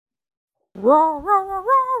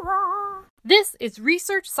This is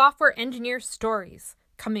Research Software Engineer Stories,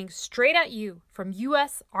 coming straight at you from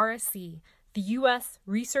USRSE, the U.S.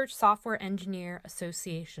 Research Software Engineer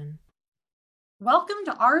Association. Welcome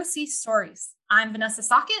to RSE Stories. I'm Vanessa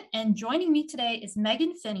Sockett, and joining me today is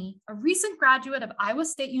Megan Finney, a recent graduate of Iowa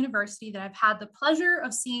State University that I've had the pleasure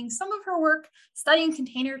of seeing some of her work studying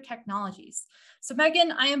container technologies. So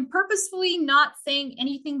Megan, I am purposefully not saying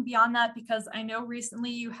anything beyond that because I know recently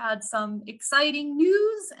you had some exciting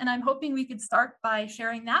news, and I'm hoping we could start by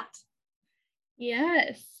sharing that.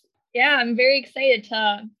 Yes. Yeah, I'm very excited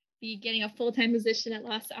to be getting a full-time position at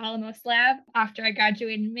Los Alamos Lab after I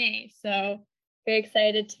graduate in May. So very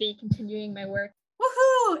excited to be continuing my work.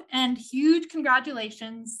 Woohoo! And huge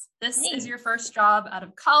congratulations. This is your first job out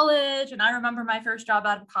of college. And I remember my first job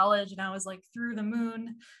out of college and I was like through the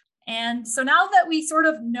moon. And so now that we sort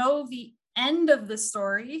of know the end of the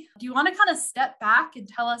story, do you want to kind of step back and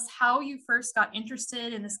tell us how you first got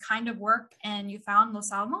interested in this kind of work and you found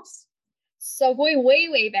Los Alamos? So going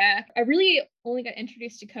way back, I really only got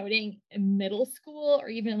introduced to coding in middle school or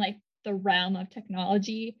even like the realm of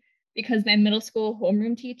technology because my middle school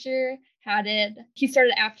homeroom teacher had it. He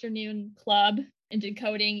started an afternoon club and did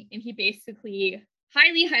coding, and he basically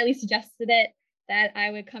highly suggested it that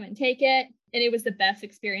I would come and take it. And it was the best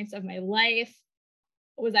experience of my life.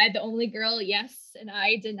 Was I the only girl? Yes. And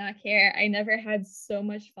I did not care. I never had so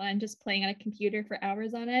much fun just playing on a computer for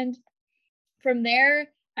hours on end. From there,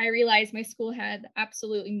 I realized my school had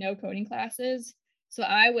absolutely no coding classes. So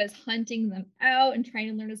I was hunting them out and trying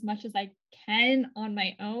to learn as much as I can on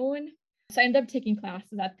my own. So I ended up taking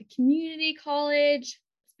classes at the community college.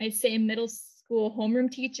 My same middle school homeroom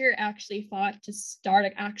teacher actually fought to start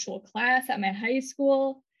an actual class at my high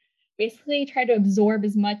school. Basically try to absorb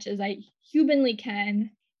as much as I humanly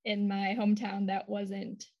can in my hometown that was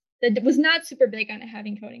not super big on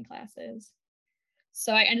having coding classes.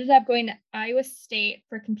 So I ended up going to Iowa State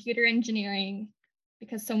for computer engineering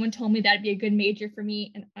because someone told me that'd be a good major for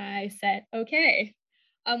me. And I said, okay,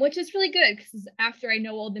 which is really good because after I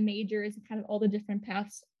know all the majors and kind of all the different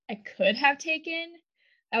paths I could have taken,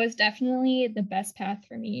 that was definitely the best path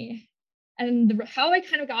for me. And how I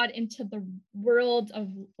kind of got into the world of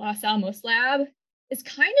Los Alamos Lab is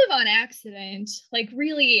kind of on accident. Like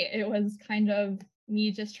really, it was kind of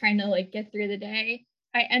me just trying to like get through the day.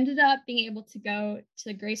 I ended up being able to go to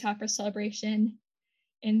the Grace Hopper celebration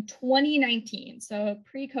in 2019, so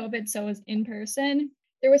pre-COVID, so it was in person.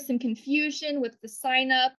 There was some confusion with the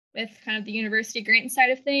sign up with kind of the university grant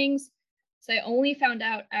side of things. So I only found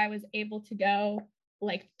out I was able to go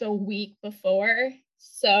like the week before.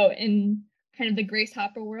 So in kind of the Grace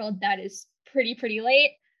Hopper world, that is pretty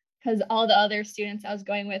late because all the other students I was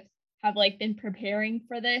going with have like been preparing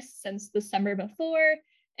for this since the summer before.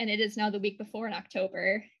 And it is now the week before in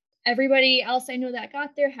October. Everybody else I know that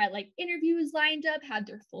got there had like interviews lined up, had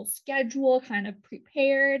their full schedule kind of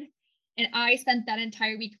prepared. And I spent that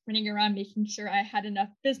entire week running around making sure I had enough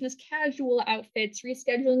business casual outfits,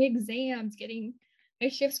 rescheduling exams, getting my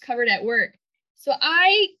shifts covered at work. So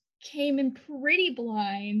I came in pretty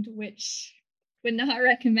blind, which would not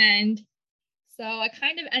recommend. So I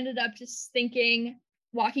kind of ended up just thinking,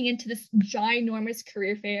 walking into this ginormous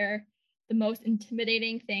career fair, the most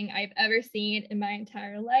intimidating thing I've ever seen in my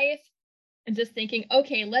entire life, and just thinking,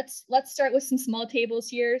 okay, let's start with some small tables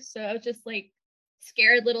here. So I was just like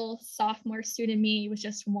scared little sophomore student me was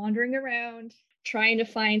just wandering around trying to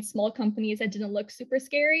find small companies that didn't look super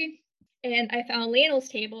scary. And I found Lano's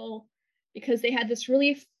table because they had this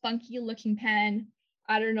really funky looking pen.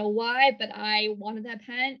 I don't know why, but I wanted that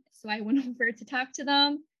pen. So I went over to talk to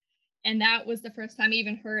them. And that was the first time I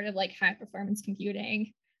even heard of like high performance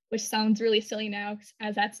computing, which sounds really silly now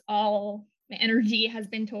as that's all my energy has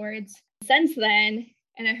been towards since then.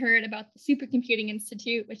 And I heard about the Supercomputing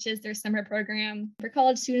Institute, which is their summer program for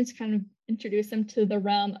college students to kind of introduce them to the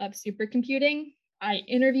realm of supercomputing. I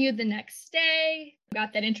interviewed the next day,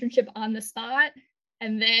 got that internship on the spot,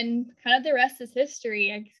 and then kind of the rest is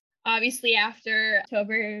history. Obviously, after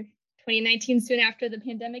October 2019, soon after the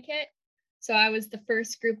pandemic hit. So I was the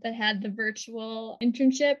first group that had the virtual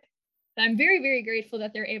internship. I'm very grateful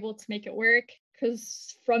that they're able to make it work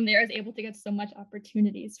because from there I was able to get so much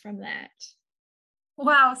opportunities from that.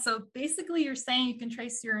 Wow. So basically you're saying you can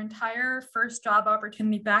trace your entire first job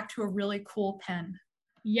opportunity back to a really cool pen.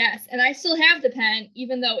 Yes. And I still have the pen,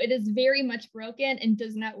 even though it is very much broken and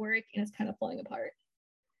does not work and it's kind of falling apart.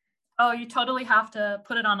 Oh, you totally have to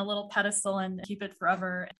put it on a little pedestal and keep it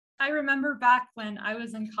forever. I remember back when I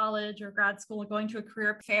was in college or grad school going to a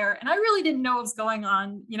career fair, and I really didn't know what was going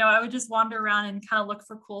on. I would just wander around and kind of look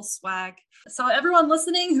for cool swag. So everyone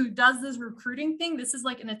listening who does this recruiting thing, this is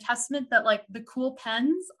like an attestament that like the cool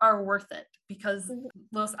pens are worth it, because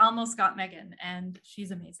Los Alamos got Megan and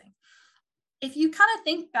she's amazing. If you kind of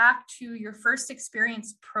think back to your first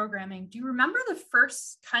experience programming, do you remember the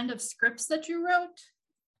first kind of scripts that you wrote?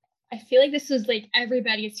 I feel like this was like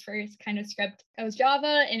everybody's first kind of script. It was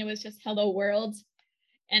Java and it was just Hello World.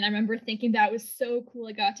 And I remember thinking that was so cool.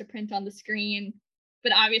 I got to print on the screen.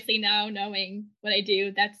 But obviously now knowing what I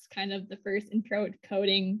do, that's kind of the first intro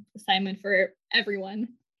coding assignment for everyone.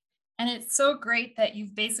 And it's so great that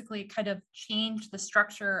you've basically kind of changed the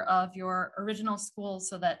structure of your original school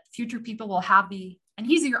so that future people will have an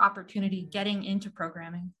easier opportunity getting into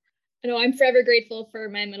programming. I know I'm forever grateful for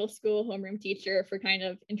my middle school homeroom teacher for kind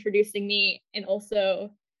of introducing me and also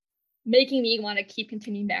making me want to keep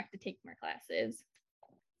continuing back to take more classes.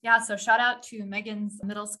 Yeah, so shout out to Megan's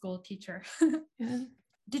middle school teacher. Yeah.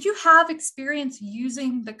 Did you have experience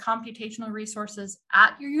using the computational resources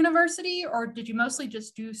at your university, or did you mostly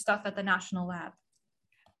just do stuff at the National Lab?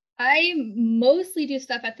 I mostly do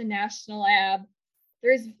stuff at the National Lab.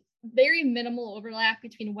 There's very minimal overlap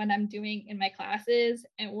between what I'm doing in my classes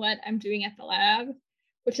and what I'm doing at the lab,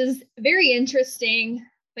 which is very interesting.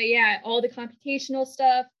 But yeah, all the computational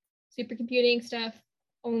stuff, supercomputing stuff,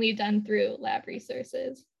 only done through lab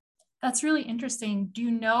resources. That's really interesting. Do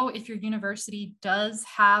you know if your university does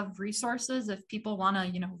have resources if people want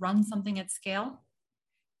to, run something at scale?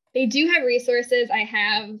 They do have resources. I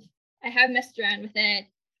have messed around with it.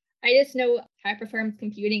 I just know high performance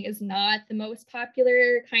computing is not the most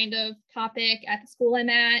popular kind of topic at the school I'm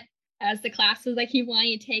at, as the classes I keep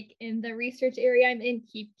wanting to take in the research area I'm in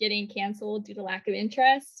keep getting canceled due to lack of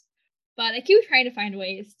interest. But I keep trying to find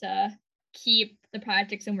ways to keep the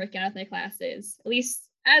projects I'm working on with my classes, at least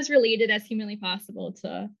as related as humanly possible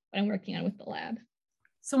to what I'm working on with the lab.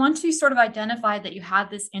 So once you sort of identified that you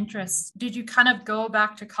had this interest, did you kind of go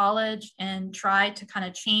back to college and try to kind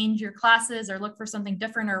of change your classes or look for something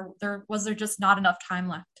different, or was there just not enough time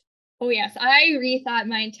left? Oh yes, I rethought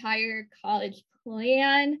my entire college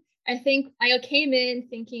plan. I think I came in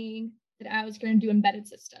thinking that I was going to do embedded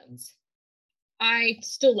systems. I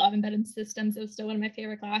still love embedded systems. It was still one of my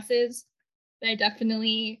favorite classes, but I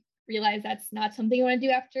definitely realized that's not something I want to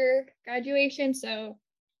do after graduation. So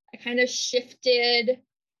I kind of shifted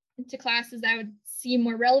into classes that would seem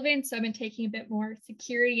more relevant. So I've been taking a bit more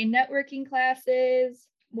security and networking classes,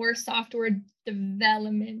 more software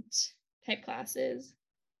development type classes.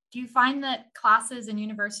 Do you find that classes in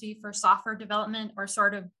university for software development are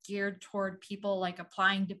sort of geared toward people like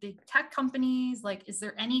applying to big tech companies? Like, is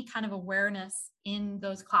there any kind of awareness in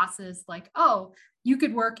those classes like, oh, you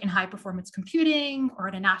could work in high performance computing or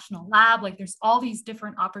at a national lab? Like, there's all these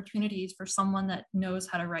different opportunities for someone that knows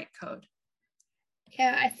how to write code.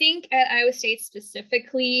 Yeah, I think at Iowa State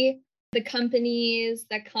specifically, the companies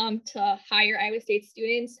that come to hire Iowa State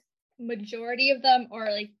students, majority of them are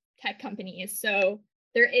like tech companies. So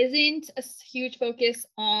there isn't a huge focus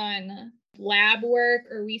on lab work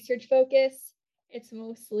or research focus. It's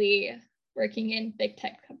mostly working in big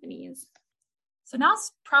tech companies. So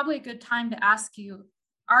now's probably a good time to ask you,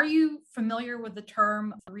 are you familiar with the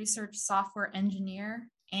term research software engineer?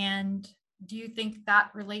 And do you think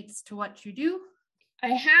that relates to what you do? I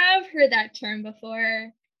have heard that term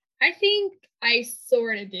before. I think I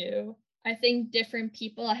sort of do. I think different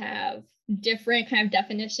people have different kind of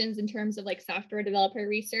definitions in terms of like software developer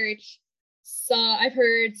research. So I've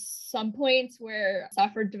heard some points where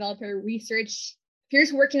software developer research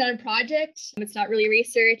appears working on a project. It's not really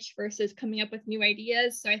research versus coming up with new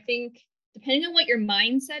ideas. So I think depending on what your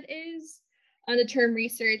mindset is on the term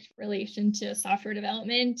research in relation to software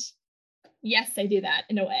development, yes, I do that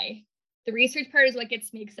in a way. The research part is what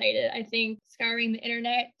gets me excited. I think scouring the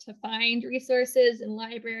internet to find resources and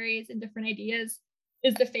libraries and different ideas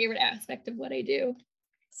is the favorite aspect of what I do.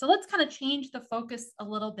 So let's kind of change the focus a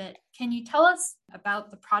little bit. Can you tell us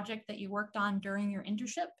about the project that you worked on during your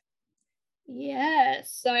internship?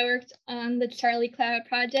 Yes. So I worked on the Charlie Cloud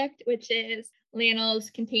project, which is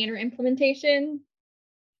Lano's container implementation.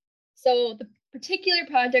 So the particular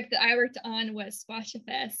project that I worked on was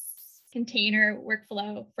SquashFS container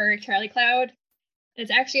workflow for Charlie Cloud.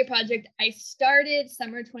 It's actually a project I started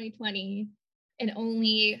summer 2020 and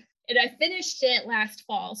I finished it last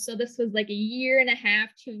fall. So this was like a year and a half,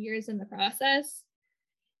 2 years in the process.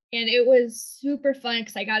 And it was super fun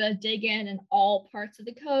because I got to dig in all parts of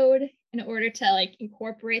the code in order to like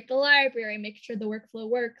incorporate the library, make sure the workflow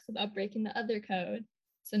works without breaking the other code.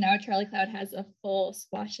 So now Charlie Cloud has a full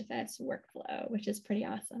SquashFS workflow, which is pretty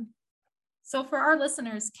awesome. So for our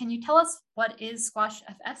listeners, can you tell us what is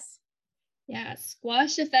SquashFS? Yeah,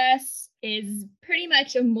 SquashFS is pretty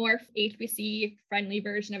much a more HPC friendly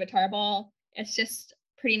version of a tarball. It's just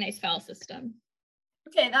a pretty nice file system.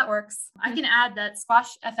 Okay, that works. I can add that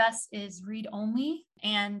SquashFS is read-only.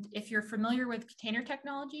 And if you're familiar with container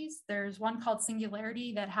technologies, there's one called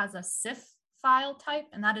Singularity that has a CIF file type,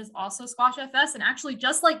 and that is also SquashFS. And actually,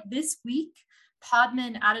 just like this week,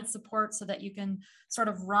 Podman added support so that you can sort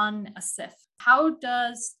of run a CIF. How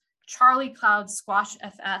does Charlie Cloud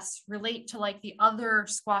SquashFS relate to like the other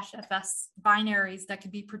SquashFS binaries that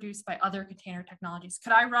could be produced by other container technologies?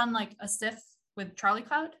 Could I run like a CIF with Charlie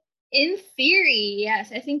Cloud? In theory,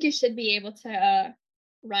 yes. I think you should be able to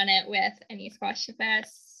run it with any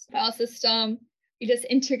SquashFS file system. You just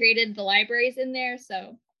integrated the libraries in there.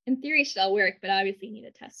 So in theory, it should all work, but obviously you need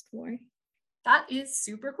to test more. That is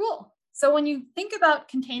super cool. So when you think about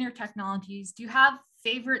container technologies, do you have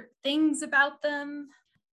favorite things about them?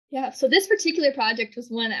 Yeah, so this particular project was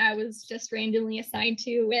one I was just randomly assigned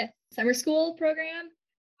to with summer school program.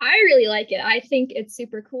 I really like it. I think it's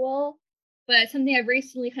super cool, but something I've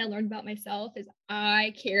recently kind of learned about myself is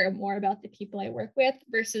I care more about the people I work with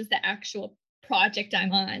versus the actual project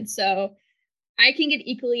I'm on. So I can get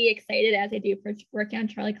equally excited as I do for working on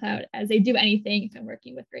Charlie Cloud as I do anything if I'm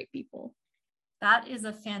working with great people. That is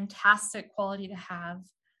a fantastic quality to have.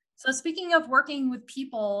 So speaking of working with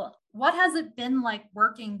people, what has it been like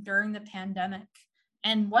working during the pandemic?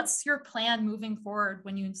 And what's your plan moving forward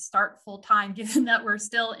when you start full time, given that we're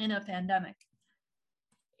still in a pandemic?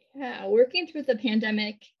 Yeah, working through the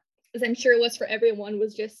pandemic, as I'm sure it was for everyone,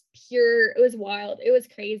 was just pure, it was wild. It was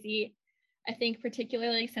crazy. I think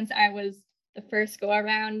particularly since I was the first go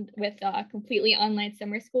around with completely online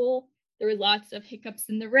summer school, there were lots of hiccups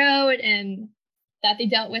in the road and that they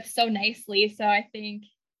dealt with so nicely. So I think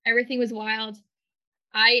everything was wild.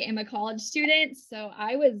 I am a college student, so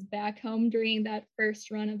I was back home during that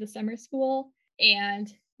first run of the summer school,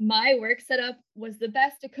 and my work setup was the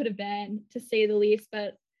best it could have been, to say the least,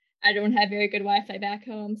 but I don't have very good Wi-Fi back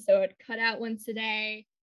home, so it cut out once a day.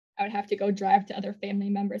 I would have to go drive to other family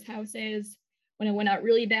members' houses. When it went out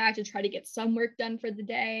really bad to try to get some work done for the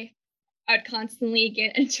day, I would constantly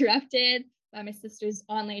get interrupted by my sister's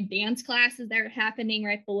online dance classes that were happening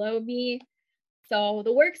right below me. So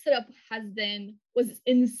the work setup was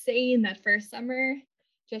insane that first summer,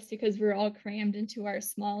 just because we were all crammed into our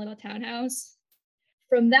small little townhouse.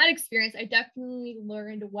 From that experience, I definitely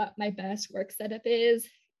learned what my best work setup is.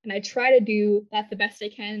 And I try to do that the best I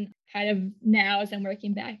can kind of now as I'm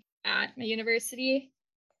working back at my university.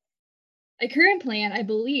 My current plan, I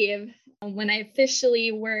believe, when I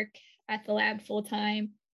officially work at the lab full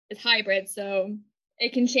time, is hybrid. So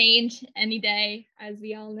it can change any day, as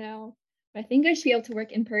we all know. But I think I should be able to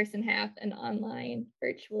work in person half and online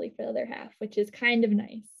virtually for the other half, which is kind of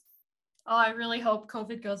nice. Oh, I really hope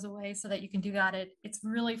COVID goes away so that you can do that. It's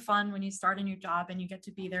really fun when you start a new job and you get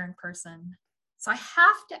to be there in person. So I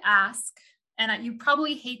have to ask, and you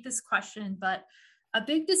probably hate this question, but a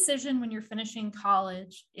big decision when you're finishing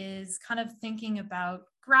college is kind of thinking about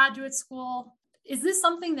graduate school. Is this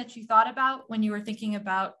something that you thought about when you were thinking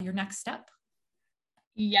about your next step?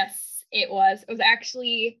 Yes, it was. It was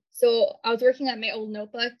actually, so I was working on my old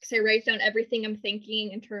notebook, so I write down everything I'm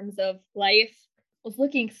thinking in terms of life. I was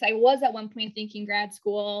looking, because I was at one point thinking grad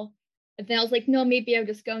school, but then I was like, no, maybe I'll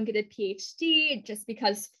just go and get a PhD just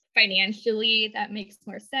because financially that makes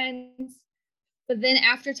more sense. But then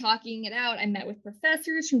after talking it out, I met with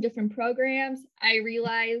professors from different programs. I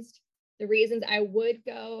realized the reasons I would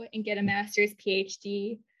go and get a master's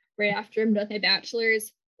PhD right after I'm done with my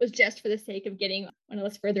bachelor's was just for the sake of getting one of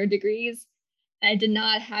those further degrees. I did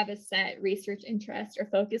not have a set research interest or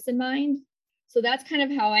focus in mind. So that's kind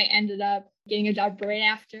of how I ended up getting a job right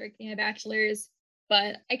after getting a bachelor's.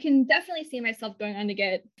 But I can definitely see myself going on to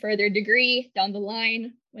get a further degree down the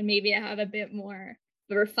line when maybe I have a bit more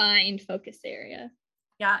of a refined focus area.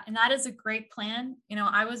 Yeah, and that is a great plan. You know,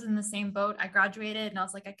 I was in the same boat. I graduated and I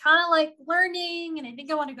was like, I kind of like learning and I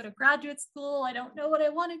think I want to go to graduate school. I don't know what I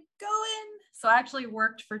want to go in. So I actually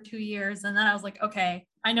worked for 2 years and then I was like, okay,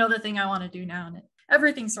 I know the thing I want to do now. And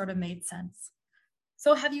everything sort of made sense.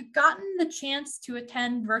 So have you gotten the chance to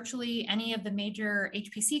attend virtually any of the major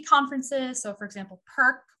HPC conferences? So for example,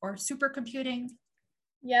 PERC or supercomputing?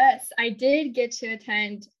 Yes, I did get to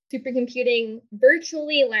attend supercomputing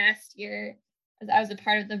virtually last year, as I was a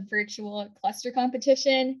part of the virtual cluster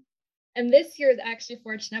competition. And this year I was actually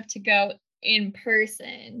fortunate enough to go in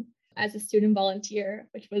person as a student volunteer,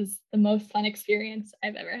 which was the most fun experience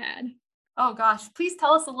I've ever had. Oh gosh, please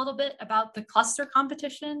tell us a little bit about the cluster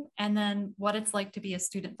competition and then what it's like to be a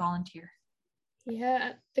student volunteer.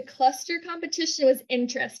 Yeah, the cluster competition was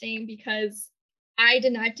interesting because I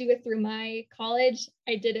did not do it through my college.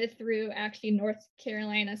 I did it through actually North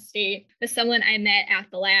Carolina State with someone I met at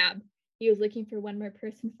the lab. He was looking for one more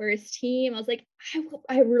person for his team. I was like,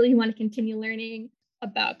 I really want to continue learning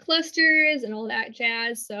about clusters and all that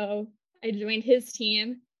jazz. So I joined his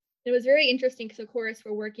team. It was very interesting because, of course,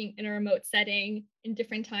 we're working in a remote setting in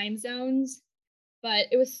different time zones, but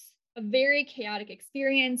it was a very chaotic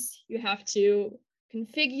experience. You have to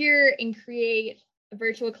configure and create a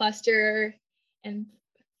virtual cluster in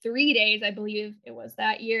 3 days, I believe it was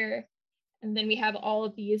that year. And then we have all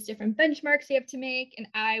of these different benchmarks you have to make. And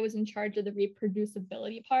I was in charge of the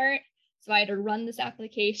reproducibility part. So I had to run this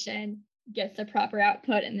application, get the proper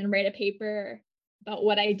output, and then write a paper about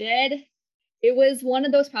what I did. It was one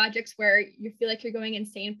of those projects where you feel like you're going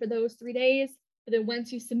insane for those 3 days. But then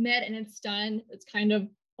once you submit and it's done, it's kind of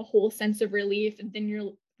a whole sense of relief. And then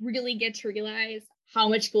you really get to realize how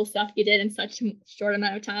much cool stuff you did in such a short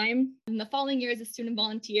amount of time. And the following year as a student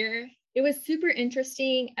volunteer, it was super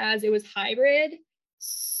interesting as it was hybrid.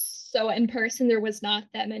 So in person, there was not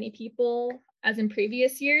that many people as in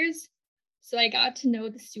previous years. So I got to know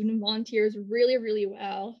the student volunteers really, really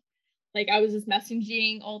well. Like I was just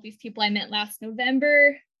messaging all these people I met last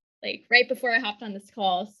November, like right before I hopped on this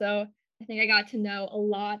call. So I think I got to know a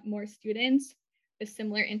lot more students with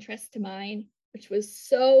similar interests to mine, which was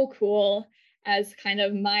so cool, as kind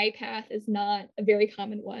of my path is not a very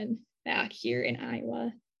common one back here in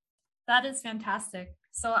Iowa. That is fantastic.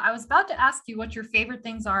 So I was about to ask you what your favorite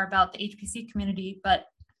things are about the HPC community, but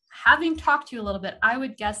having talked to you a little bit, I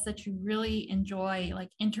would guess that you really enjoy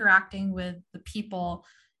like interacting with the people,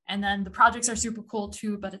 and then the projects are super cool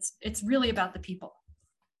too, but it's really about the people.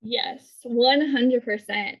 Yes,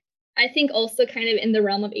 100%. I think also kind of in the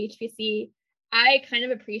realm of HPC, I kind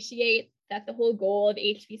of appreciate that the whole goal of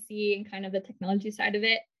HPC and kind of the technology side of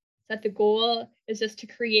it, that the goal is just to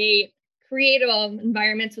create creative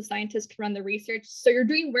environments so scientists can run the research. So you're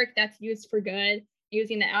doing work that's used for good,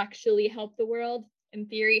 using to actually help the world in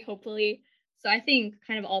theory, hopefully. So I think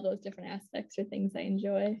kind of all those different aspects are things I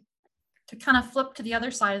enjoy. To kind of flip to the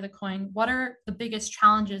other side of the coin, what are the biggest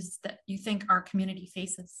challenges that you think our community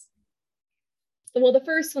faces? Well, the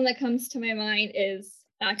first one that comes to my mind is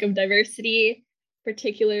lack of diversity,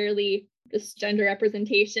 particularly just gender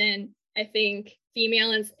representation. I think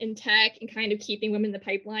female in tech and kind of keeping women in the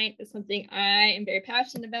pipeline is something I am very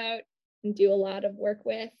passionate about and do a lot of work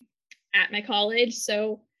with at my college.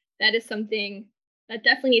 So that is something that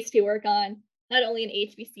definitely needs to be worked on, not only in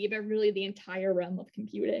HPC, but really the entire realm of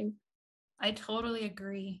computing. I totally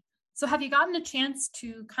agree. So have you gotten a chance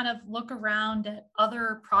to kind of look around at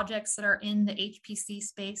other projects that are in the HPC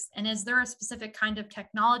space? And is there a specific kind of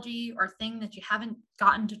technology or thing that you haven't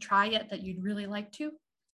gotten to try yet that you'd really like to?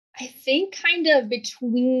 I think kind of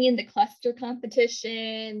between the cluster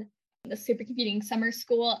competition, the supercomputing summer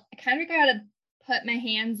school, I kind of got to put my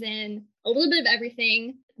hands in a little bit of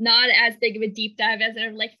everything, not as big of a deep dive as I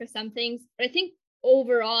would like for some things. But I think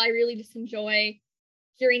overall, I really just enjoy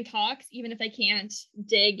hearing talks, even if I can't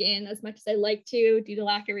dig in as much as I like to due to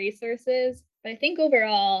lack of resources. But I think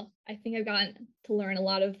overall, I think I've gotten to learn a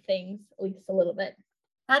lot of things, at least a little bit.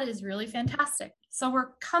 That is really fantastic. So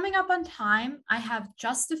we're coming up on time. I have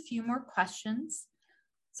just a few more questions.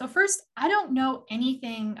 So first, I don't know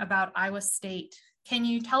anything about Iowa State. Can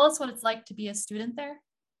you tell us what it's like to be a student there?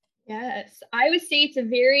 Yes, Iowa State's a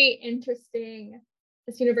very interesting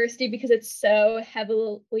this university because it's so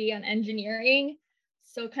heavily on engineering.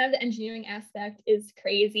 So kind of the engineering aspect is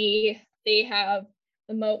crazy. They have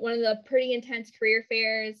one of the pretty intense career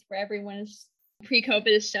fairs where everyone is pre-COVID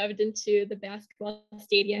is shoved into the basketball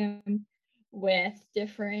stadium with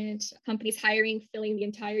different companies hiring, filling the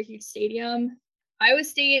entire huge stadium. Iowa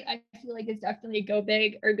State, I feel like, is definitely a go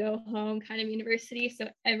big or go home kind of university. So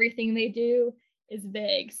everything they do is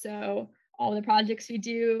big. So all the projects we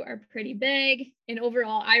do are pretty big. And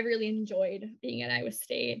overall, I really enjoyed being at Iowa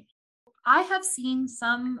State. I have seen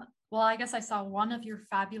I guess I saw one of your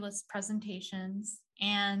fabulous presentations,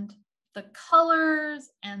 and the colors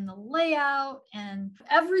and the layout and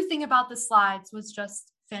everything about the slides was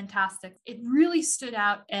just fantastic. It really stood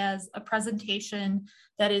out as a presentation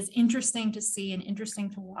that is interesting to see and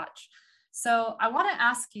interesting to watch. So I want to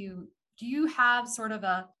ask you, do you have sort of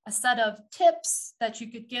a set of tips that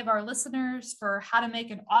you could give our listeners for how to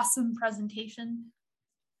make an awesome presentation?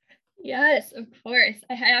 Yes, of course.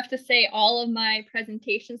 I have to say all of my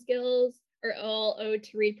presentation skills are all owed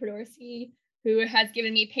to Reed Podorski, who has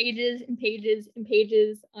given me pages and pages and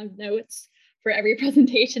pages of notes for every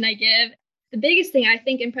presentation I give. The biggest thing I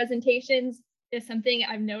think in presentations is something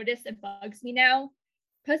I've noticed that bugs me now.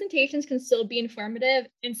 Presentations can still be informative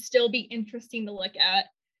and still be interesting to look at.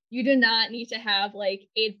 You do not need to have like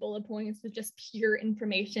 8 bullet points with just pure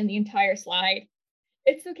information the entire slide.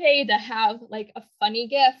 It's okay to have like a funny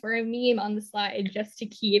GIF or a meme on the slide just to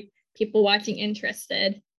keep people watching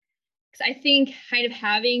interested. Because I think kind of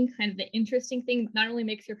having kind of the interesting thing not only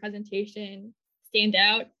makes your presentation stand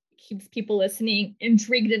out, keeps people listening,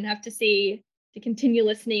 intrigued enough to continue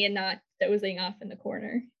listening and not dozing off in the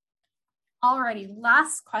corner. Alrighty,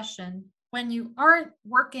 last question. When you aren't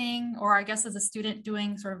working, or I guess as a student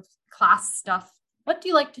doing sort of class stuff, what do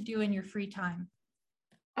you like to do in your free time?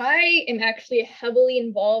 I am actually heavily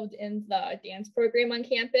involved in the dance program on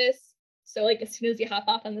campus. So like as soon as you hop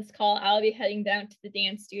off on this call, I'll be heading down to the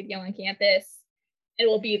dance studio on campus and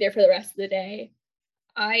we'll be there for the rest of the day.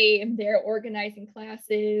 I am there organizing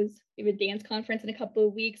classes. We have a dance conference in a couple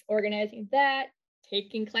of weeks, organizing that,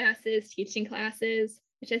 taking classes, teaching classes,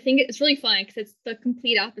 which I think is really fun because it's the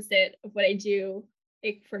complete opposite of what I do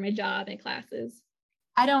like, for my job and classes.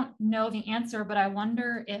 I don't know the answer, but I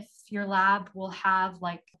wonder if your lab will have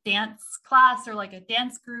like dance class or like a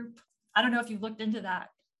dance group. I don't know if you've looked into that.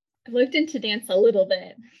 I've looked into dance a little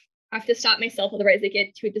bit. I have to stop myself, otherwise I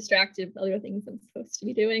get too distracted with other things I'm supposed to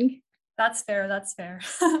be doing. That's fair. That's fair.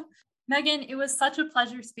 Megan, it was such a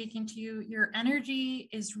pleasure speaking to you. Your energy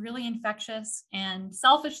is really infectious, and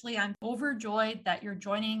selfishly, I'm overjoyed that you're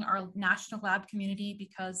joining our national lab community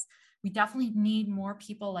because we definitely need more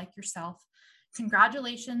people like yourself.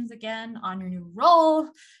 Congratulations again on your new role.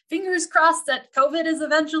 Fingers crossed that COVID is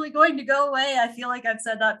eventually going to go away. I feel like I've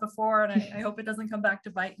said that before, and I hope it doesn't come back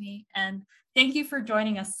to bite me. And thank you for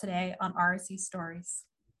joining us today on RSE Stories.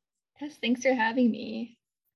 Yes, thanks for having me.